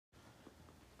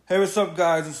Hey, what's up,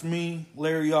 guys? It's me,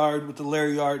 Larry Yard, with the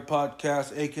Larry Yard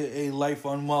Podcast, aka Life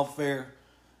on Welfare.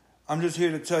 I'm just here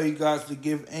to tell you guys to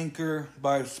give Anchor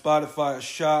by Spotify a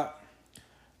shot.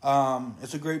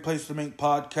 It's a great place to make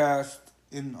podcasts,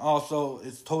 and also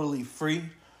it's totally free.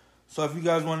 So if you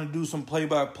guys want to do some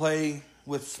play-by-play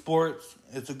with sports,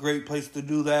 it's a great place to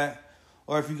do that.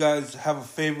 Or if you guys have a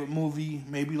favorite movie,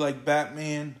 maybe like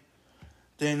Batman,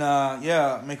 then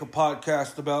make a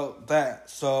podcast about that.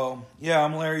 So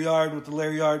I'm Larry Yard with the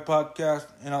Larry Yard Podcast,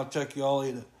 and I'll check you all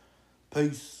later.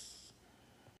 Peace.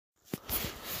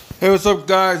 Hey, what's up,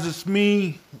 guys? It's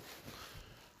me,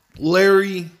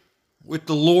 Larry, with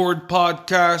the Lord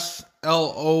Podcast,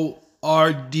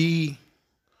 LORD.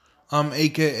 I'm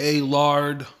aka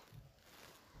Lard.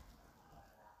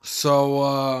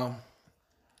 So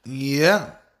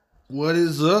what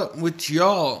is up with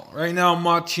y'all? Right now I'm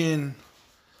watching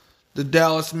the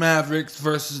Dallas Mavericks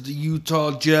versus the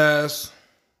Utah Jazz.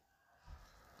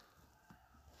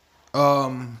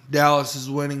 Dallas is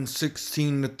winning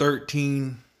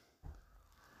 16-13.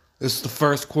 It's the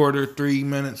first quarter, 3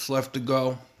 minutes left to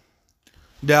go.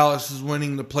 Dallas is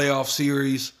winning the playoff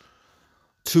series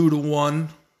 2-1.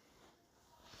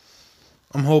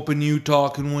 I'm hoping Utah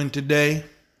can win today.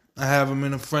 I have them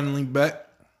in a friendly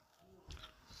bet.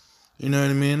 You know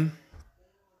what I mean?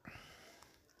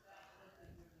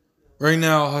 Right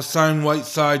now, Hassan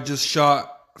Whiteside just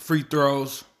shot free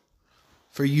throws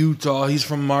for Utah. He's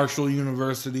from Marshall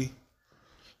University.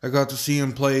 I got to see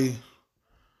him play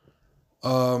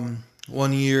 1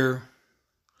 year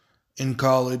in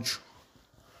college.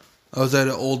 I was at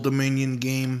an Old Dominion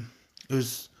game. It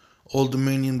was Old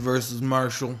Dominion versus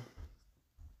Marshall.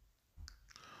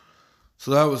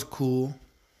 So that was cool.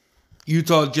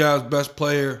 Utah Jazz best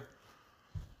player.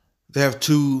 They have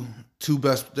two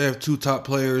top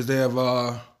players. They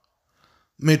have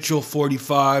Mitchell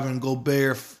 45 and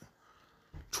Gobert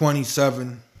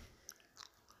 27.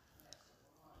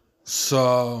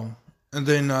 So, and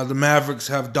then the Mavericks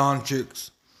have Doncic.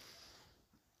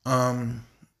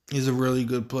 He's a really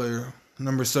good player.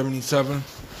 Number 77.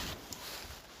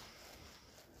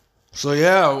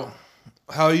 So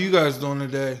how are you guys doing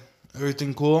today?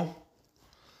 Everything cool?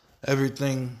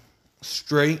 Everything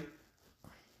straight?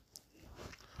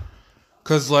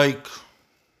 Because,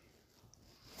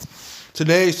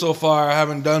 today so far I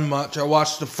haven't done much. I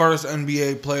watched the first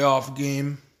NBA playoff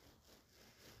game.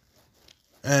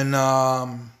 And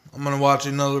I'm going to watch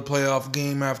another playoff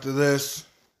game after this.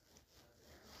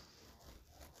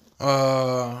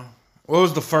 What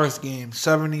was the first game?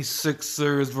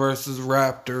 76ers versus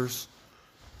Raptors.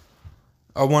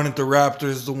 I wanted the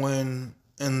Raptors to win,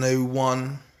 and they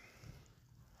won.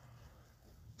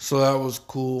 So that was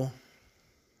cool.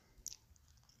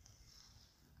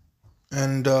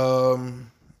 And,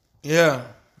 I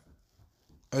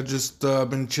just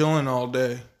been chilling all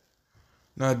day.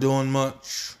 Not doing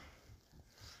much.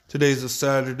 Today's a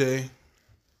Saturday.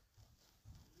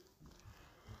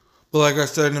 But like I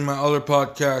said in my other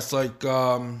podcast,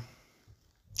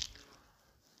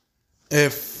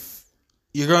 if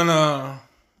you're gonna,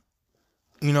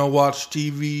 watch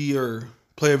TV or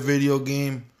play a video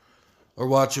game or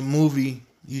watch a movie,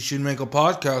 you should make a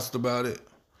podcast about it.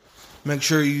 Make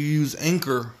sure you use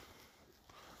Anchor.fm.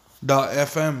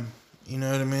 You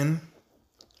know what I mean?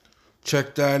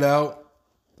 Check that out.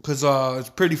 Because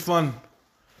it's pretty fun.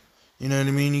 You know what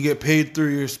I mean? You get paid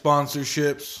through your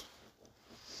sponsorships.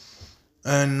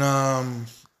 And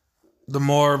the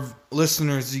more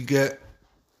listeners you get,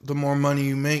 the more money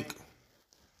you make.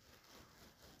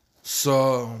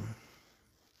 So,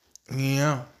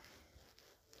 yeah.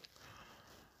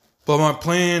 But my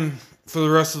plan for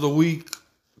the rest of the week,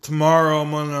 tomorrow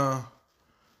I'm going to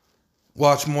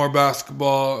watch more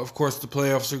basketball. Of course, the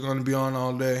playoffs are going to be on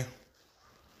all day.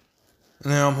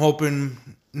 And then I'm hoping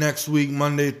next week,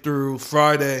 Monday through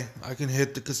Friday, I can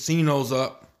hit the casinos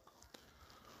up.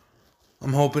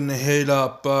 I'm hoping to hit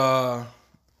up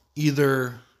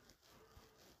either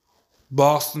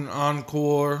Boston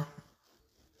Encore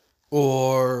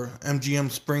or MGM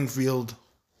Springfield.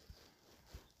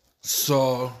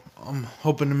 So I'm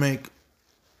hoping to make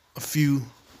a few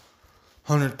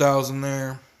 100,000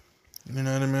 there. You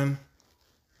know what I mean?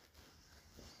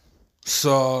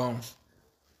 So,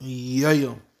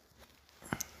 yeah.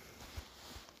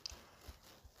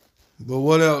 But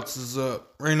what else is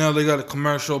up? Right now they got a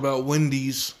commercial about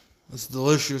Wendy's. It's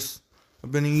delicious.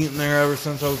 I've been eating there ever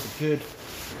since I was a kid.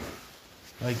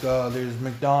 There's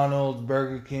McDonald's,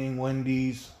 Burger King,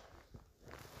 Wendy's.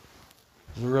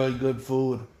 It's really good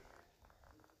food.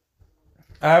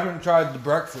 I haven't tried the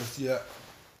breakfast yet.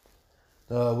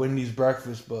 The Wendy's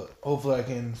breakfast, but hopefully I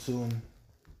can soon.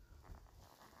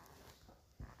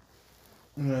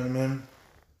 You know what I mean?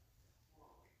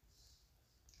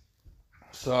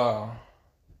 So,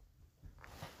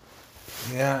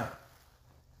 yeah.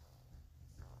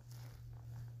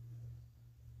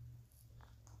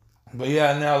 But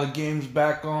yeah, now the game's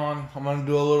back on. I'm going to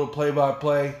do a little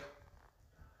play-by-play.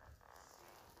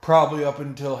 Probably up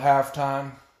until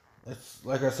halftime. It's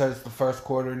like I said, it's the first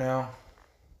quarter now.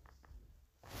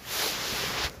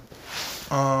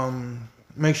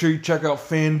 Make sure you check out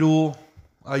FanDuel.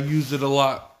 I use it a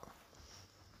lot.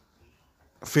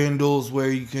 FanDuel is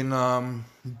where you can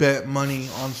bet money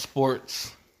on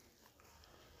sports.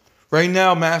 Right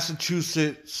now,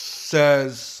 Massachusetts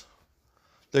says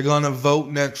they're going to vote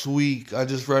next week. I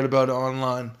just read about it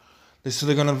online. They said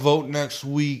they're going to vote next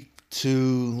week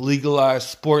to legalize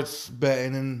sports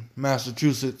betting in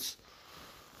Massachusetts.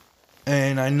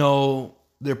 And I know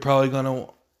they're probably going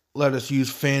to let us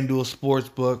use FanDuel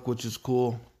Sportsbook, which is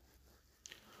cool.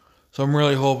 So I'm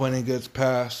really hoping it gets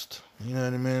passed. You know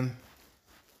what I mean?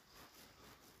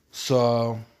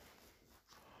 So,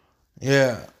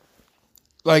 yeah.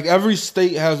 Like, every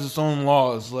state has its own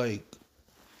laws. Like,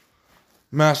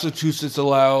 Massachusetts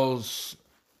allows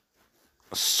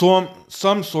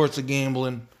some sorts of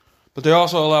gambling, but they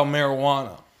also allow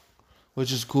marijuana,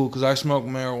 which is cool because I smoke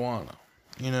marijuana.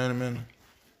 You know what I mean?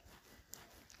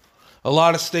 A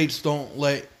lot of states don't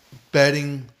let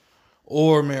betting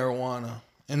or marijuana,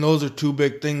 and those are two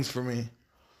big things for me.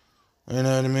 You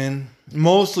know what I mean?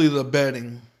 Mostly the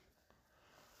betting,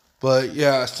 but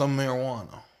yeah, some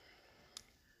marijuana.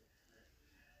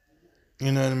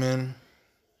 You know what I mean?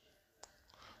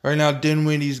 Right now,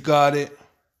 Dinwiddie's got it.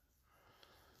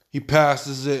 He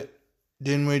passes it.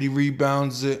 Dinwiddie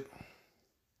rebounds it.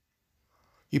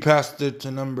 He passed it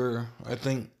to number, I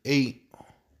think, 8.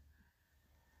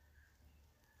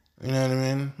 You know what I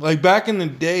mean? Like, back in the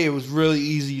day, it was really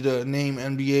easy to name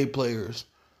NBA players.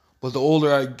 But the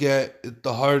older I get,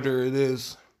 the harder it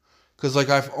is. Because, like,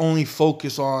 I've only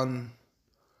focused on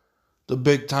the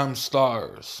big-time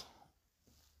stars.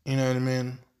 You know what I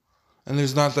mean? And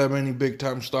there's not that many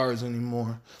big-time stars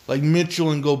anymore. Like,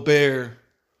 Mitchell and Gobert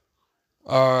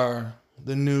are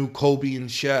the new Kobe and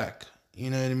Shaq. You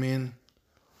know what I mean?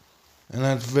 And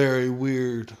that's very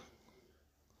weird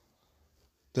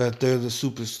that they're the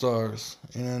superstars.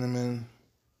 You know what I mean?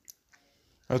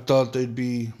 I thought they'd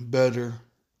be better.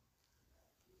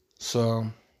 So,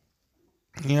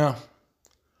 yeah.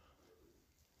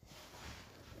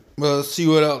 But let's see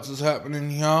what else is happening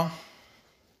here.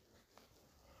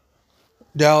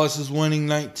 Dallas is winning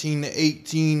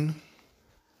 19-18.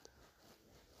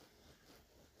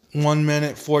 1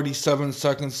 minute, 47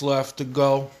 seconds left to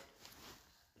go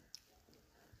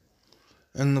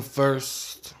in the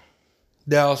first.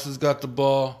 Dallas has got the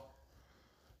ball.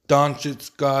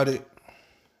 Doncic got it.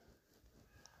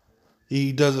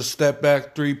 He does a step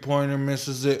back three-pointer,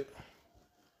 misses it.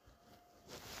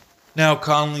 Now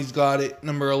Conley's got it,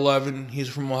 number 11. He's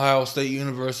from Ohio State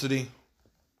University.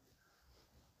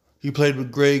 He played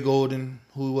with Greg Oden,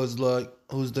 who's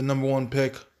the number 1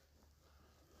 pick.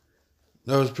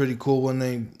 That was pretty cool when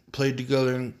they played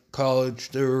together in college.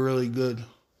 They were really good.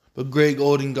 But Greg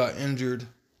Oden got injured.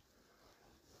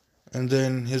 And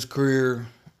then his career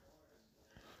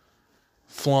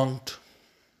flunked.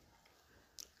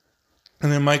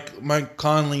 And then Mike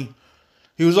Conley,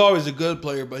 he was always a good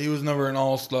player, but he was never an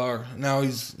all-star. Now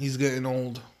he's getting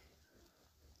old.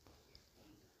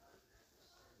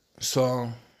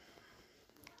 So,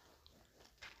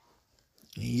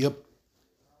 yep.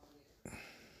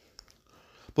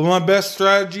 But my best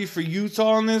strategy for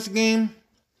Utah in this game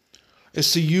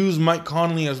is to use Mike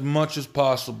Conley as much as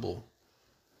possible.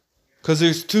 Because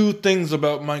there's two things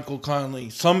about Michael Conley.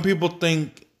 Some people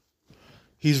think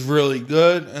he's really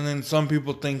good, and then some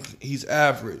people think he's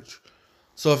average.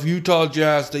 So if Utah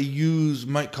Jazz, they use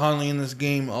Mike Conley in this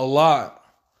game a lot,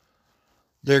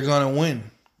 they're going to win.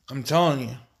 I'm telling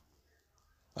you.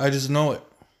 I just know it.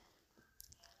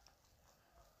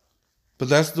 But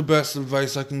that's the best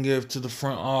advice I can give to the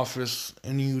front office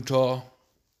in Utah.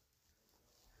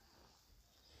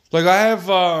 Like, I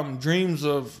have dreams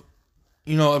of,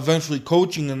 eventually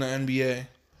coaching in the NBA.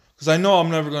 Because I know I'm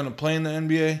never going to play in the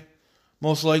NBA.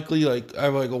 Most likely, I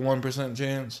have a 1%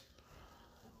 chance.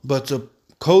 But to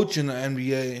coach in the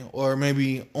NBA or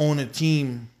maybe own a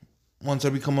team once I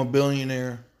become a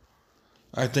billionaire,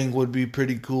 I think would be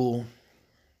pretty cool.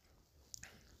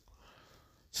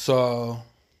 So,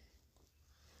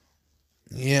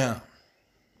 yeah.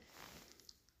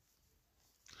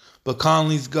 But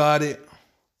Conley's got it.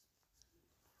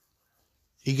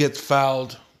 He gets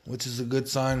fouled, which is a good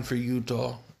sign for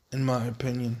Utah, in my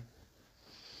opinion.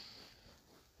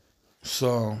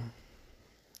 So,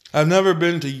 I've never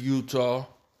been to Utah.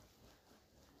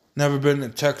 Never been to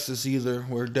Texas either,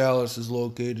 where Dallas is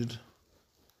located.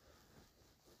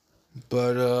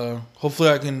 But hopefully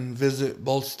I can visit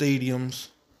both stadiums.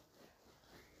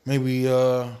 Maybe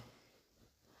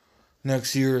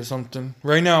next year or something.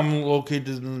 Right now I'm located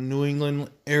in the New England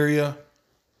area.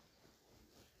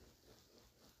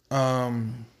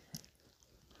 Um,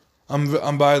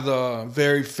 I'm by the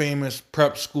very famous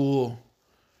prep school,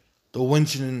 the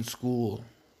Winston School.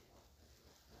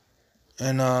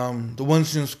 And the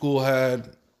Winston School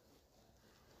had,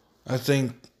 I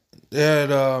think, they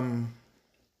had a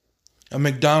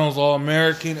McDonald's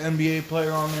All-American NBA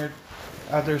player on there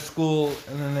at their school,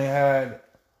 and then they had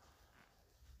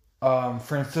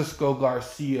Francisco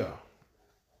Garcia,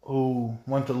 who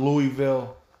went to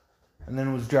Louisville and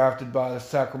then was drafted by the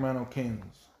Sacramento Kings.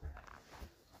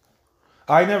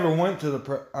 I never went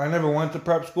to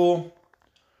prep school.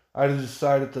 I just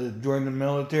decided to join the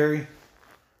military.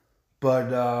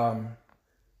 But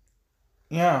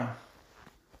yeah,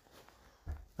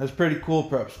 that's pretty cool,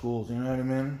 prep schools. You know what I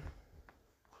mean?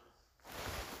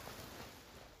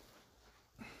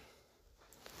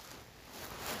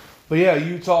 But yeah,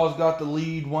 Utah's got the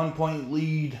lead, 1 point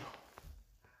lead.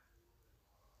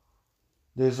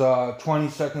 There's 20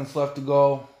 seconds left to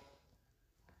go.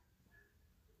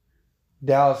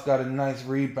 Dallas got a nice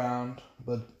rebound,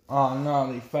 but oh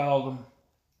no, they fouled him.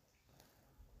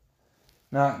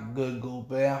 Not good,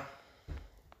 Gobert.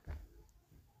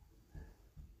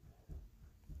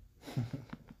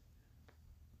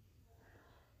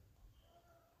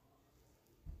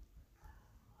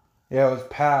 Yeah, it was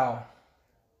Powell.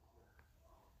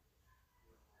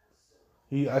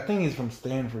 I think he's from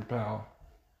Stanford, Powell.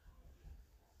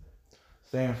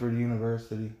 Stanford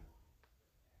University.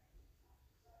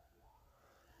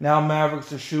 Now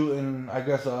Mavericks are shooting, I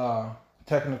guess a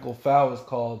technical foul is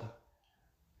called.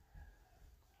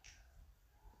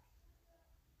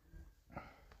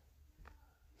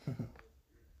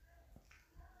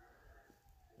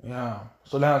 Yeah.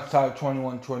 So now it's tied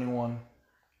 21-21.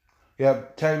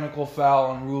 Yep, technical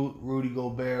foul on Rudy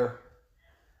Gobert.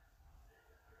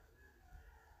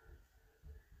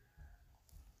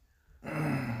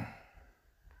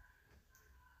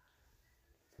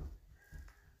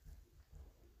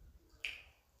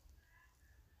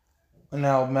 And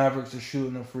now Mavericks are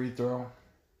shooting a free throw.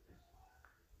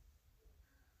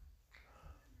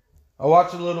 I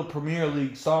watched a little Premier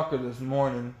League soccer this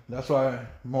morning. That's what I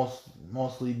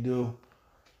mostly do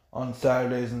on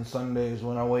Saturdays and Sundays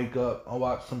when I wake up. I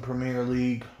watch some Premier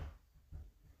League.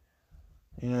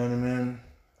 You know what I mean?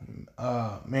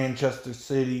 Manchester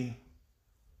City.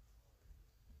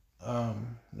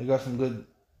 They got some good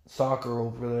soccer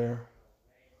over there.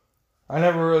 I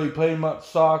never really played much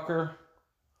soccer.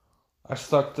 I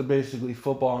stuck to basically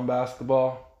football and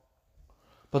basketball.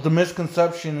 But the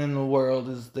misconception in the world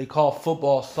is they call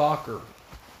football soccer,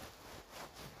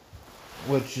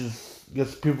 which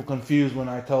gets people confused when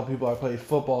I tell people I play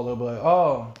football. They'll be like,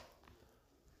 "Oh,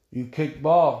 you kick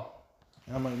ball,"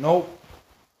 and I'm like, "Nope,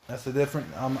 that's a different.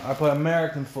 I play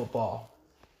American football.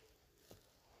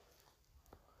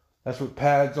 That's with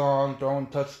pads on, throwing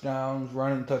touchdowns,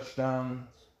 running touchdowns.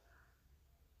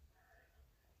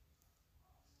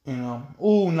 You know,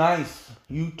 ooh, nice,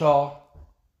 Utah.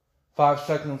 5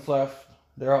 seconds left.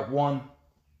 They're up one.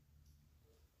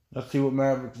 Let's see what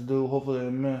Mavericks do. Hopefully they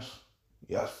miss.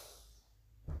 Yes.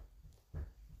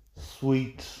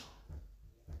 Sweet.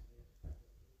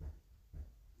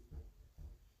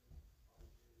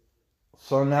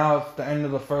 So now it's the end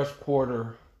of the first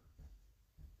quarter.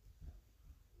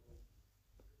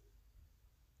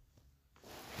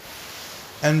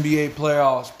 NBA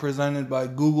playoffs presented by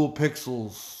Google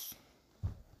Pixels.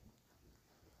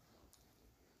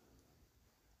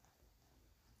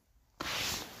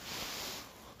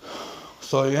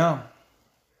 So yeah.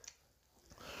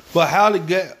 But how to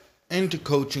get into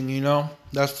coaching,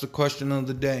 that's the question of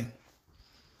the day.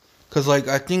 Because,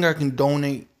 I think I can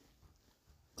donate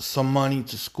some money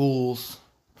to schools.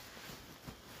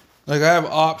 I have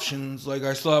options.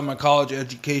 I still have my college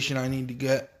education I need to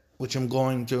get, which I'm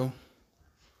going to.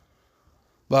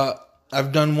 But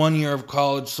I've done 1 year of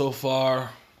college so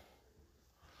far.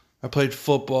 I played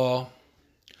football.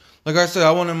 Like I said,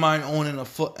 I wouldn't mind owning an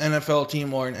NFL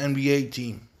team or an NBA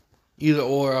team. Either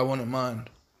or, I wouldn't mind.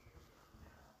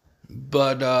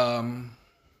 But,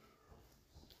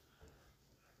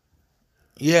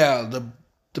 yeah,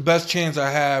 the best chance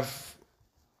I have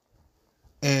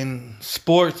in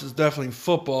sports is definitely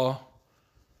football.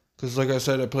 Because, like I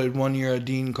said, I played 1 year at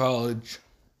Dean College.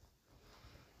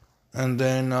 And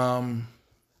then,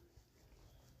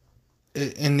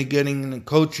 into getting into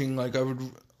coaching,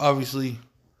 obviously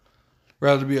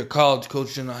rather be a college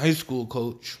coach than a high school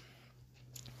coach.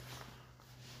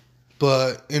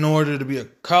 But in order to be a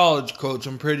college coach,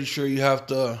 I'm pretty sure you have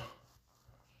to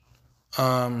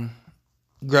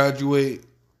graduate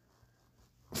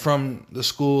from the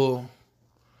school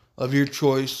of your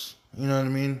choice, you know what I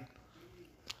mean?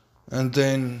 And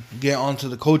then get onto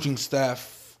the coaching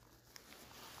staff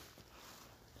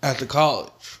at the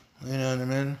college, you know what I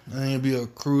mean? And then you'll be a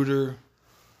recruiter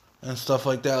and stuff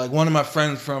like that. Like one of my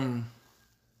friends from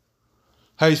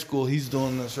high school, he's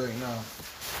doing this right now.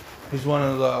 He's one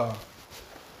of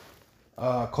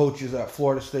the coaches at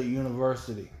Florida State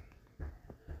University.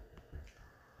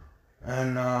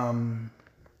 And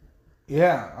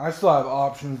yeah, I still have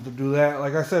options to do that.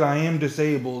 Like I said, I am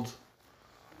disabled.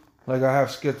 Like I have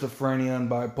schizophrenia and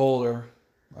bipolar.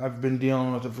 I've been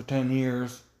dealing with it for 10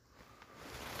 years.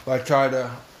 But I try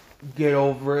to get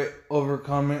over it,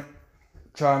 overcome it,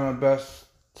 try my best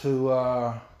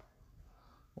to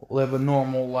live a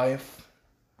normal life.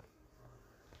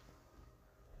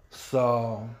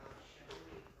 So,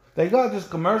 they got this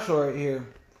commercial right here.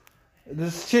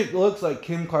 This chick looks like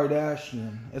Kim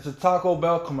Kardashian. It's a Taco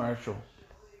Bell commercial.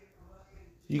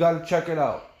 You gotta check it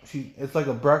out. It's like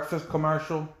a breakfast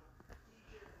commercial.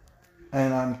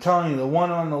 And I'm telling you, the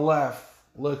one on the left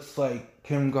looks like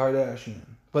Kim Kardashian.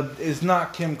 But it's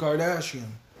not Kim Kardashian.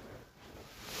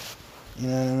 You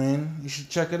know what I mean? You should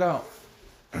check it out.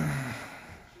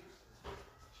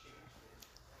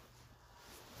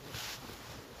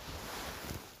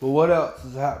 But what else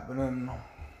is happening?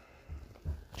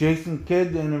 Jason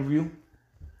Kidd interview.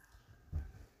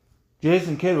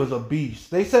 Jason Kidd was a beast.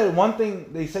 They said one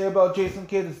thing they say about Jason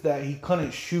Kidd is that he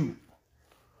couldn't shoot.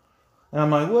 And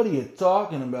I'm like, what are you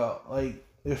talking about? Like,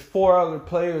 there's 4 other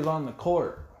players on the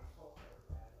court.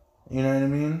 You know what I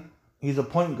mean? He's a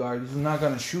point guard. He's not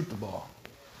going to shoot the ball.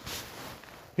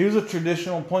 He was a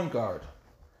traditional point guard.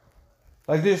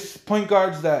 Like, there's point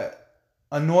guards that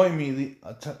annoy me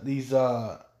these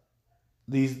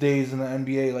days in the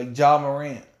NBA, like Ja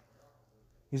Morant.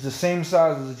 He's the same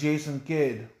size as Jason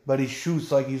Kidd, but he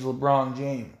shoots like he's LeBron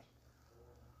James.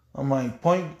 I'm like,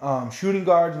 shooting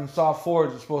guards and soft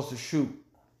forwards are supposed to shoot.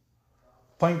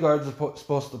 Point guards are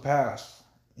supposed to pass.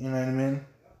 You know what I mean?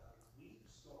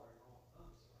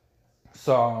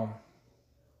 So,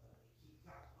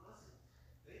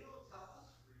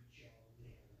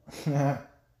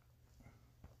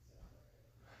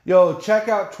 yo, check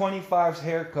out 25's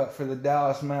haircut for the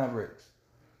Dallas Mavericks.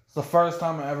 It's the first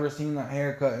time I've ever seen that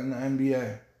haircut in the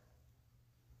NBA.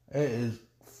 It is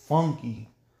funky.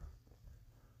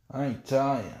 I ain't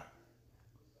tell you.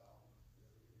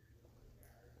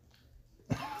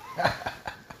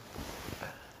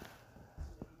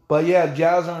 But yeah,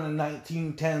 Jazz are on a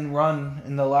 19-10 run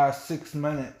in the last 6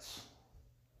 minutes.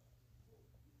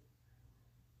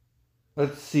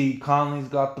 Let's see. Conley's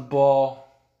got the ball.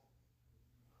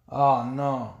 Oh,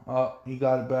 no. Oh, he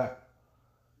got it back.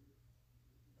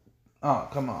 Oh,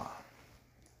 come on.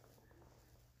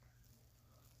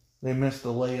 They missed the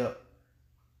layup.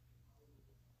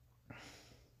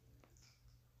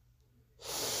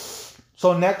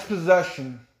 So next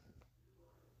possession,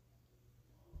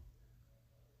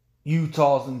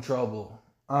 Utah's in trouble.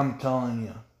 I'm telling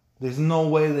you. There's no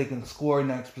way they can score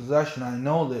next possession. I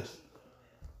know this.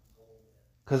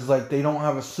 Because, like, they don't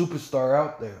have a superstar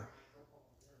out there.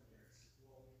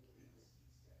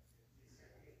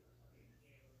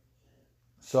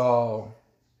 So,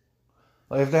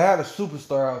 like, if they had a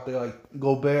superstar out there, like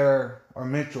Gobert or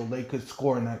Mitchell, they could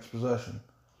score next possession.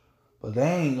 But they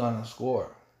ain't going to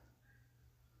score.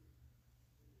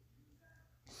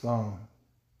 So,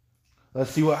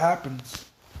 let's see what happens.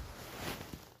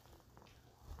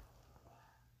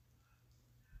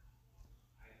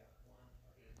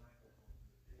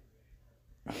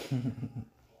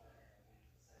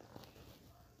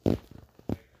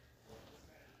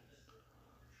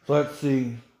 So let's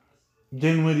see.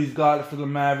 Dinwiddie's got it for the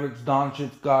Mavericks.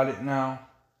 Doncic's got it now.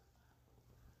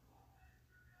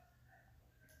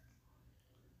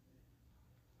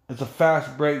 It's a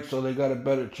fast break, so they got a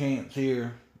better chance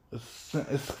here. That's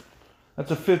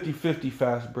a 50-50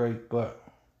 fast break, but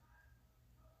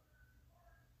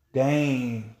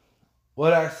dang.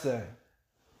 What'd I say?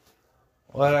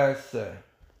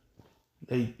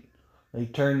 They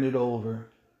turned it over.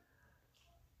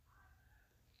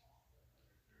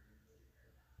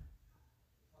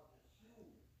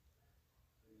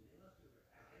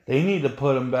 They need to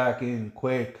put him back in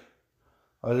quick,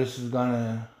 or this is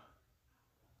gonna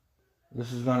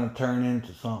turn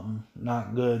into something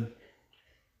not good.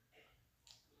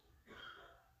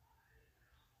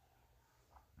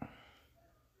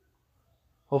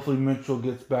 Hopefully Mitchell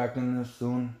gets back in this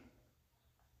soon.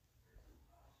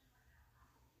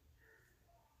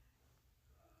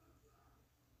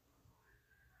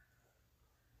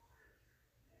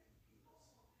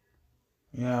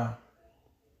 Yeah.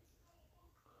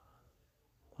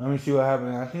 Let me see what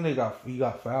happened. I think he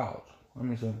got fouled. Let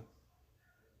me see.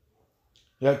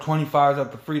 He got 25s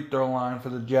at the free throw line for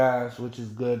the Jazz, which is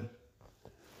good.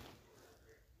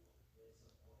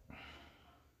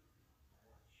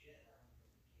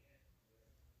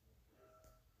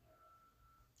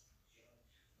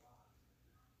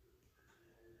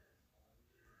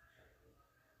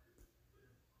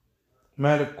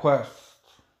 Meta Quest.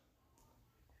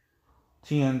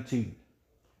 TNT.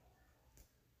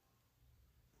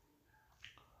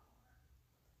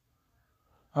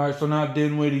 Alright, so now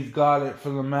Dinwiddie's got it for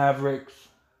the Mavericks.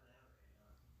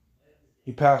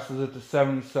 He passes it to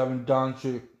 77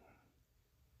 Doncic.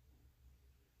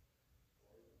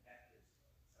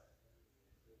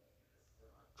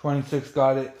 .26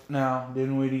 got it now.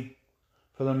 Dinwiddie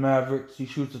for the Mavericks. He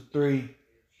shoots a 3.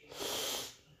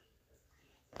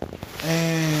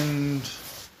 And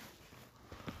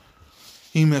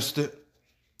he missed it.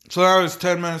 So now there's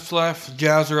 10 minutes left.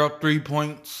 Jazz are up 3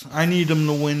 points. I need them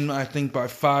to win, I think, by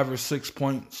 5 or 6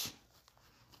 points.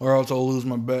 Or else I'll lose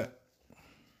my bet.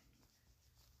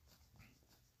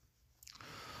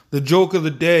 The joke of the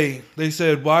day, they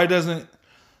said, why didn't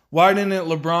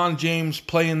LeBron James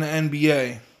play in the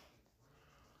NBA?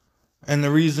 And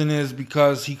the reason is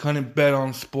because he couldn't bet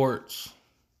on sports.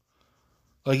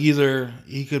 Like either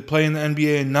he could play in the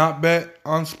NBA and not bet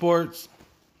on sports,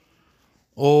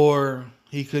 or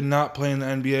he could not play in the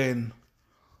NBA and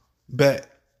bet,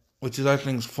 which is, I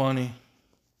think, is funny.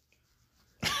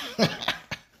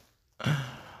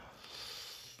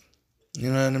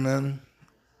 You know what I mean?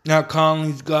 Now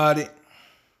Conley's got it.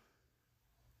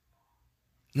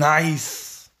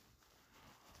 Nice.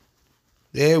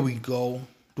 There we go.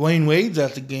 Dwayne Wade's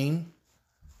at the game.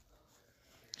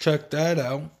 Check that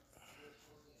out.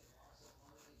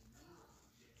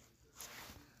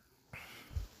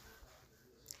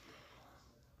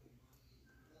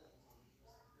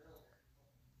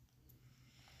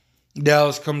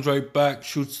 Dallas comes right back,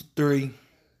 shoots 3.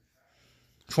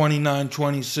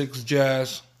 29-26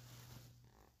 Jazz.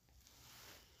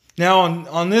 Now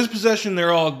on this possession,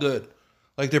 they're all good.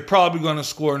 Like, they're probably going to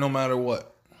score no matter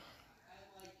what.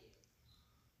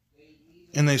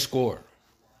 And they score.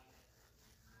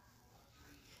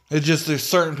 It's just there's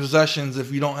certain possessions,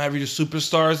 if you don't have your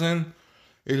superstars in,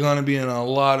 you're going to be in a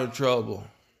lot of trouble.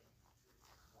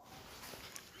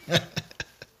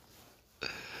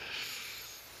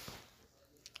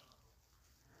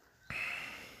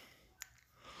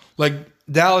 Like,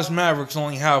 Dallas Mavericks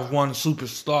only have one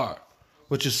superstar,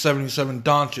 which is 77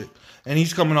 Doncic. And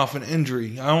he's coming off an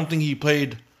injury. I don't think he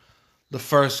played the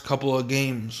first couple of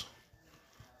games.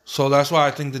 So that's why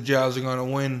I think the Jazz are going to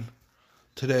win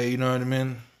today, you know what I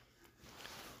mean?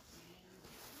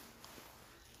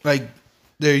 Like,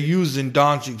 they're using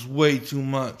Doncic way too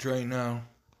much right now.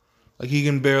 Like, he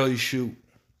can barely shoot.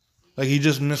 Like, he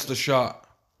just missed a shot.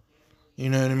 You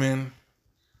know what I mean?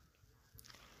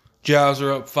 Jazz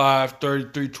are up 5,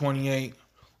 33-28.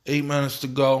 8 minutes to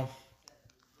go.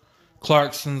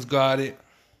 Clarkson's got it.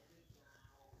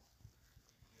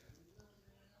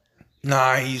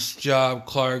 Nice job,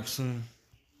 Clarkson.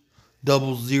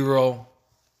 0-0.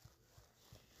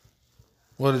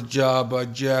 What a job by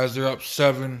Jazz. They're up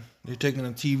 7. They're taking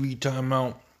a TV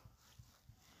timeout.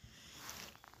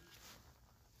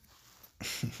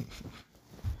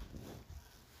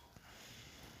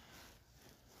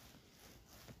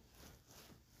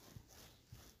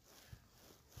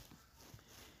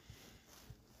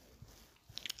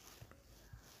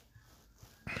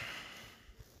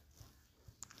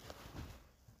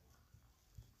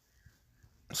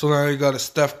 So now you got a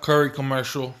Steph Curry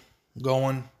commercial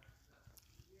going.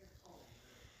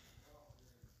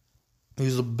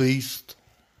 He's a beast.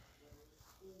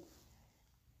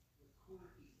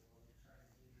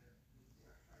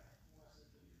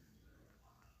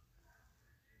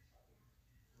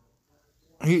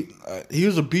 He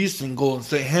was a beast in Golden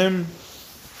State. Him,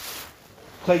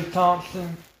 Klay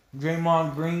Thompson,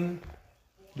 Draymond Green,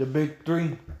 the big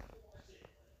three.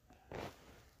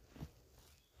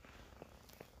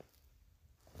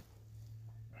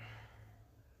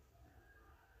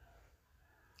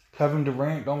 Kevin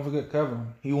Durant, don't forget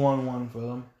Kevin. He won one for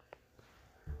them.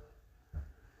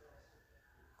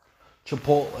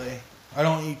 Chipotle. I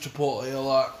don't eat Chipotle a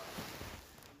lot.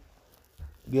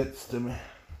 Gets to me.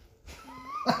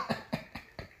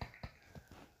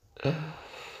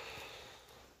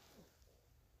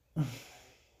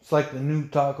 It's like the new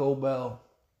Taco Bell.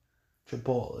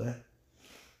 Chipotle.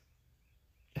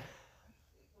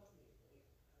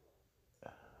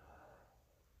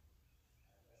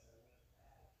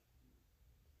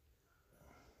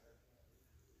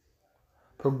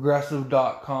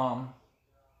 Progressive.com.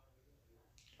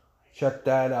 Check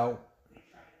that out.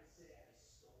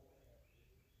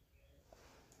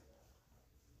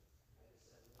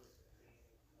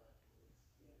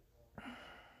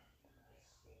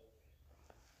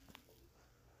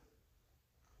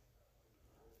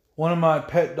 One of my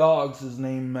pet dogs is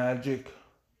named Magic,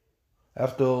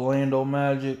 after Orlando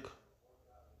Magic,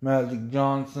 Magic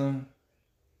Johnson,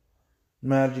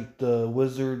 Magic the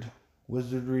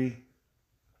Wizardry.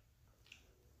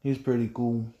 He's pretty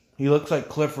cool. He looks like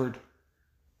Clifford,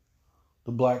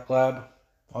 the black lab.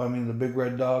 Oh, I mean the big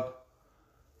red dog.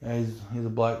 Yeah, he's a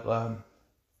black lab.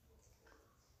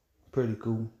 Pretty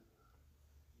cool.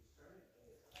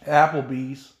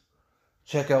 Applebee's.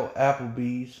 Check out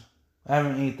Applebee's. I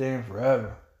haven't eaten there in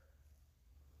forever.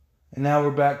 And now we're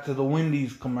back to the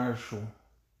Wendy's commercial.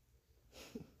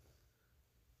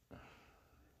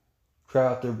 Try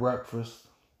out their breakfast.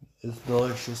 It's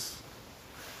delicious.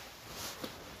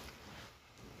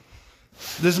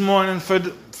 This morning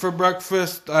for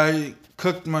breakfast, I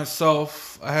cooked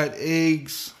myself. I had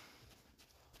eggs.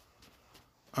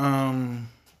 What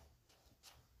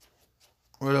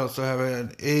else I have? I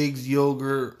had eggs,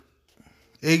 yogurt,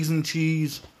 eggs and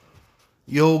cheese,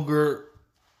 yogurt,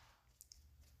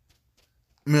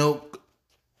 milk.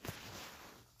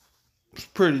 It's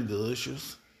pretty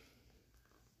delicious.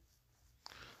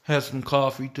 Had some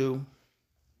coffee too.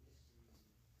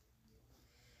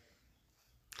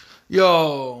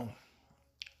 Yo,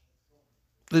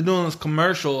 they're doing this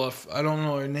commercial. I don't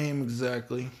know her name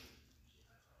exactly,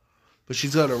 but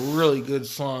she's got a really good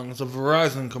song. It's a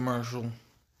Verizon commercial.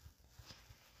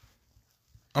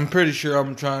 I'm pretty sure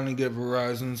I'm trying to get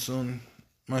Verizon soon.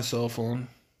 My cell phone.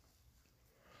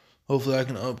 Hopefully I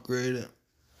can upgrade it.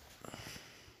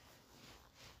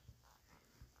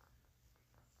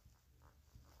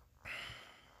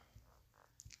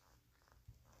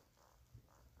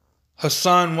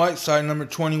 Hassan Whiteside, number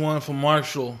 21 from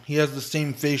Marshall. He has the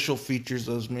same facial features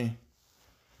as me.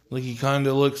 Like he kind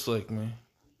of looks like me.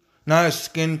 Not his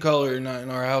skin color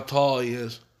or how tall he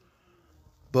is.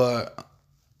 But,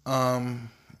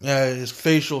 yeah, his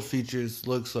facial features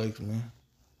looks like me.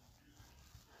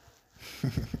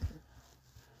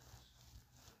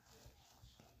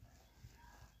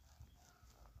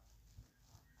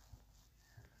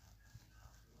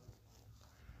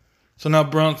 So now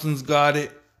Brunson's got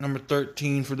it. Number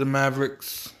 13 for the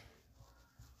Mavericks.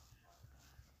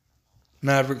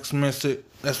 Mavericks miss it.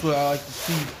 That's what I like to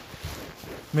see.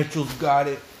 Mitchell's got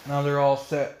it. Now they're all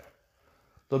set.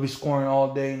 They'll be scoring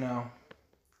all day now.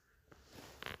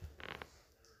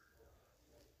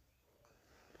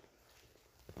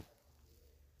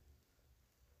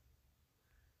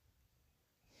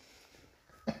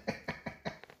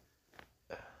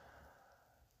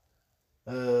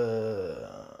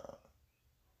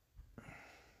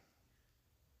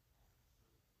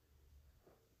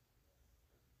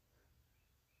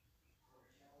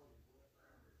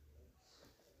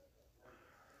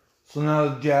 So now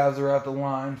the Jazz are at the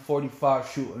line. 45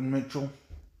 shooting Mitchell.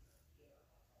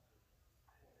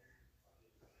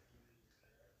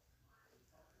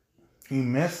 He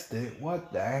missed it.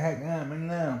 What the heck happened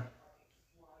now?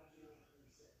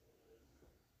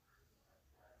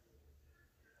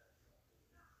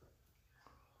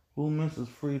 Who misses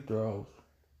free throws?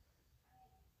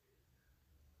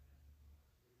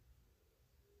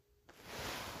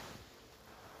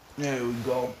 There we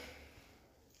go.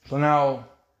 So now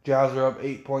Jazz are up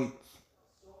 8 points.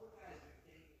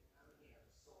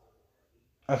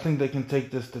 I think they can take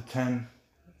this to 10.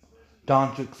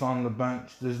 Doncic's on the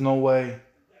bench. There's no way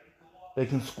they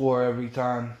can score every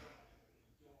time.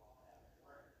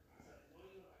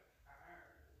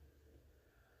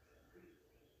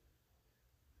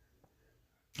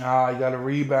 I got a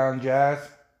rebound, Jazz.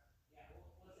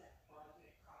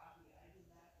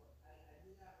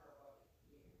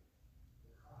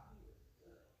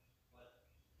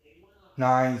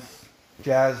 Nice.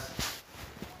 Jazz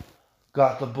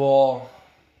got the ball.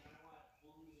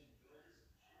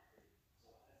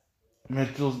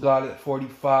 Mitchell's got it,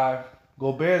 45.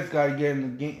 Gobert's got to get in the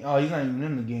game. Oh, he's not even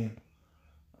in the game.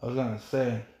 I was going to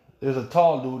say. There's a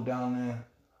tall dude down there.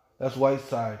 That's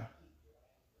Whiteside.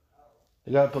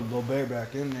 They got to put Gobert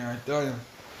back in there, I tell you.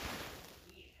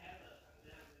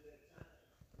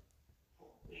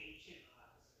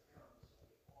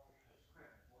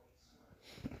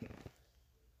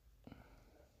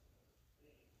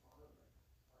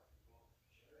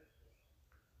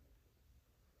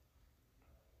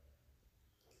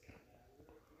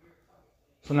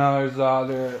 So now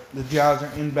there's the Jazz are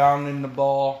inbounding the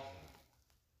ball.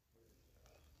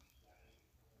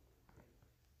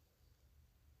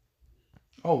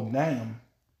 Oh, damn.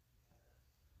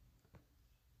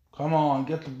 Come on,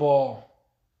 get the ball.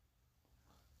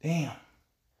 Damn.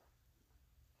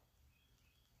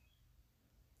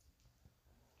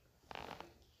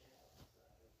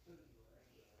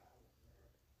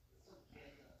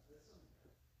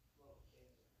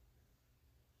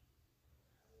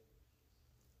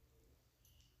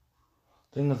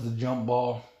 I think it's a jump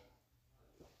ball.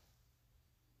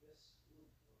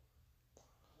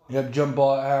 Yep, jump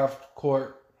ball at half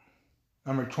court.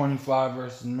 Number 25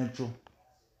 versus Mitchell.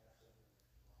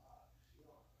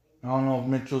 I don't know if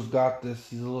Mitchell's got this.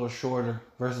 He's a little shorter.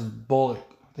 Versus Bullock.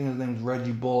 I think his name's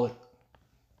Reggie Bullock.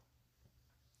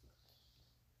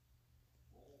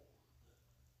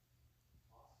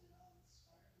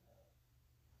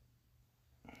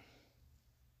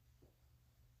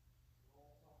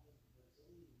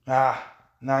 Ah,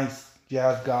 nice.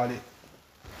 Jazz got it.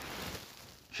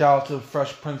 Shout out to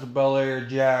Fresh Prince of Bel-Air,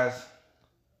 Jazz.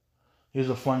 He's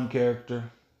a funny character.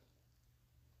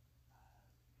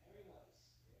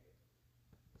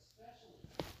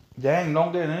 Dang,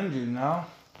 don't get injured now.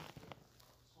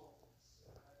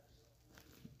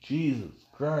 Jesus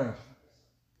Christ.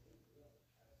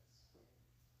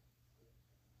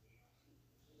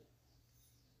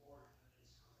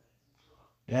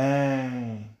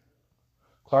 Dang.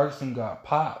 Clarkson got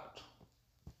popped.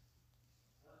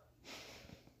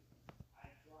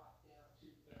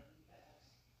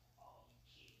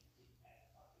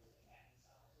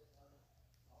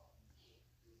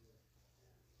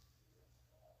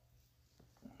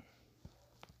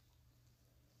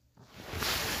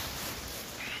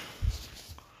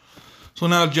 So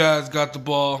now Jazz got the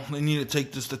ball. They need to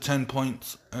take this to 10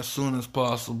 points as soon as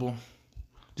possible.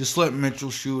 Just let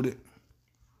Mitchell shoot it.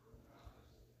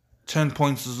 10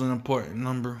 points is an important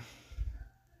number.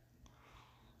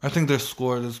 I think they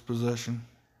scored this possession.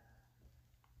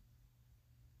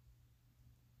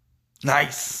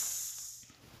 Nice.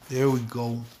 There we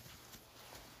go.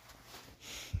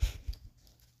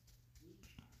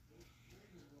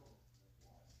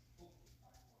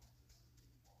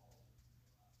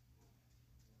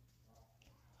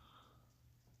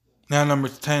 Now number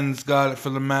 10's got it for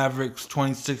the Mavericks.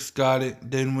 26 got it.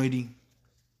 Dinwiddie.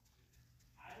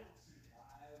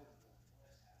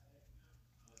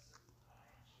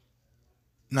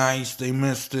 Nice. They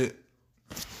missed it.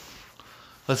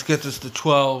 Let's get this to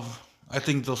 12. I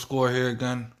think they'll score here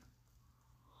again.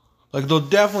 Like, they'll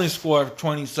definitely score if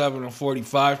 27 or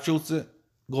 45 shoots it.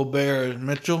 Gobert and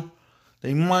Mitchell.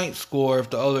 They might score if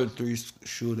the other three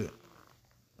shoot it.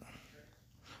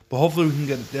 But hopefully we can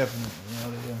get it definitely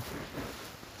out of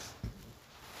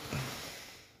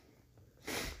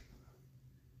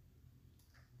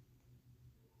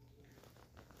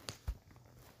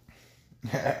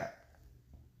here.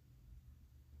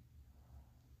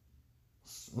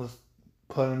 Let's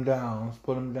put him down. Let's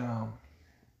put him down.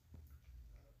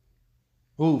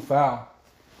 Ooh, foul.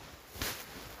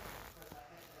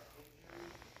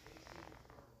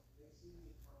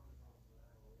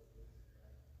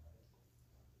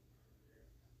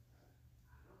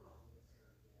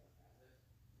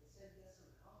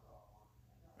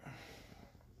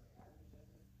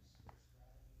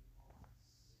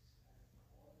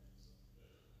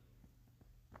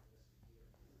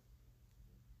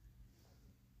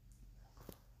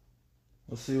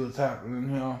 Let's see what's happening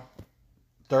here.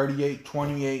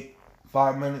 38-28.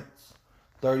 5 minutes.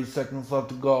 30 seconds left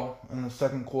to go in the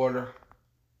second quarter.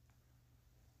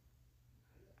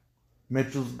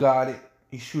 Mitchell's got it.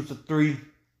 He shoots a 3.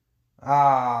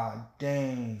 Ah,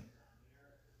 dang.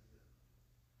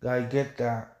 Gotta get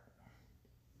that.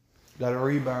 Gotta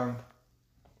rebound.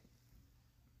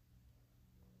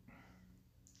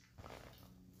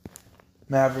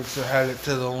 Mavericks are headed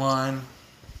to the line.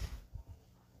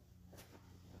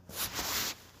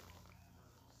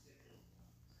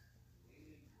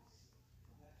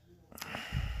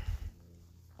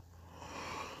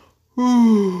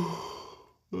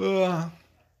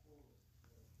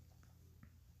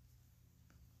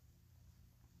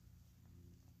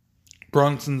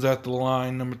 Brunson's at the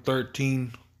line, number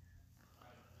 13.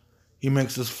 He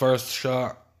makes his first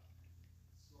shot.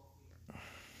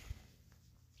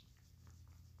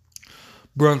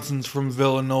 Brunson's from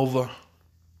Villanova.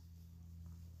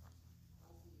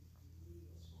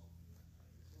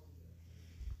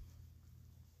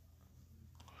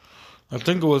 I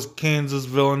think it was Kansas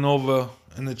Villanova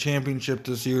in the championship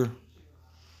this year.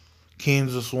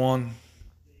 Kansas won.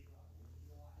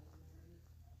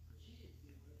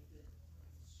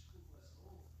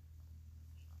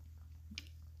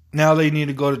 Now they need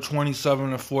to go to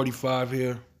 27-45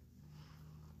 here.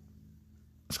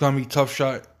 It's going to be a tough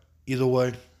shot either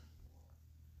way.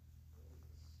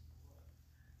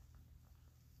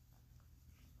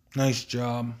 Nice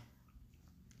job.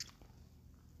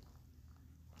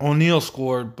 O'Neal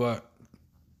scored, but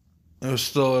it was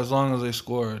still, as long as they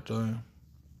score it,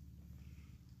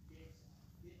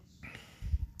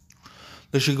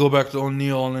 they should go back to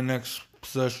O'Neal on the next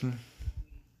possession.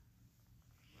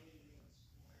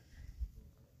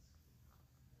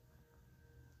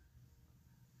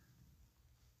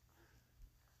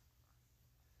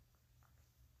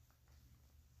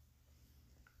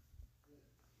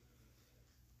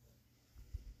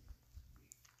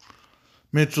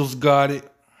 Mitchell's got it.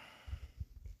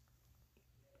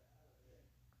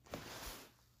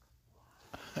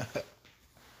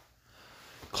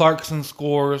 Clarkson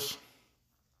scores.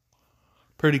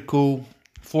 Pretty cool.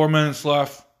 4 minutes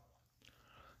left.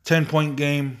 10-point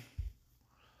game.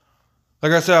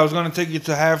 Like I said, I was going to take you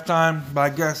to halftime, but I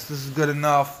guess this is good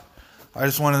enough. I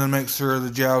just wanted to make sure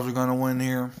the Jazz were going to win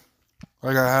here.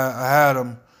 Like I had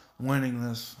them winning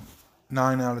this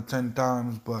 9 out of 10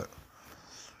 times, but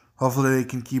hopefully they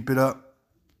can keep it up.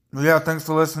 But yeah, thanks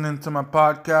for listening to my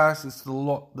podcast. It's the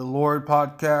Lord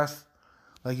podcast,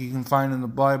 like you can find in the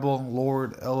Bible.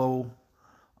 Lord, Lord,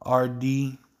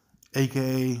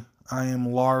 a.k.a. I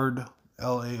am Lard,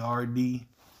 Lard.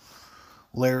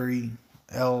 Larry,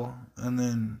 L, and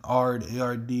then Ard,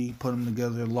 A-R-D. Put them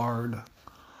together, Lard.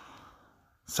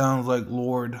 Sounds like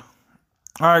Lord.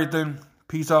 Alright then.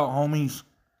 Peace out, homies.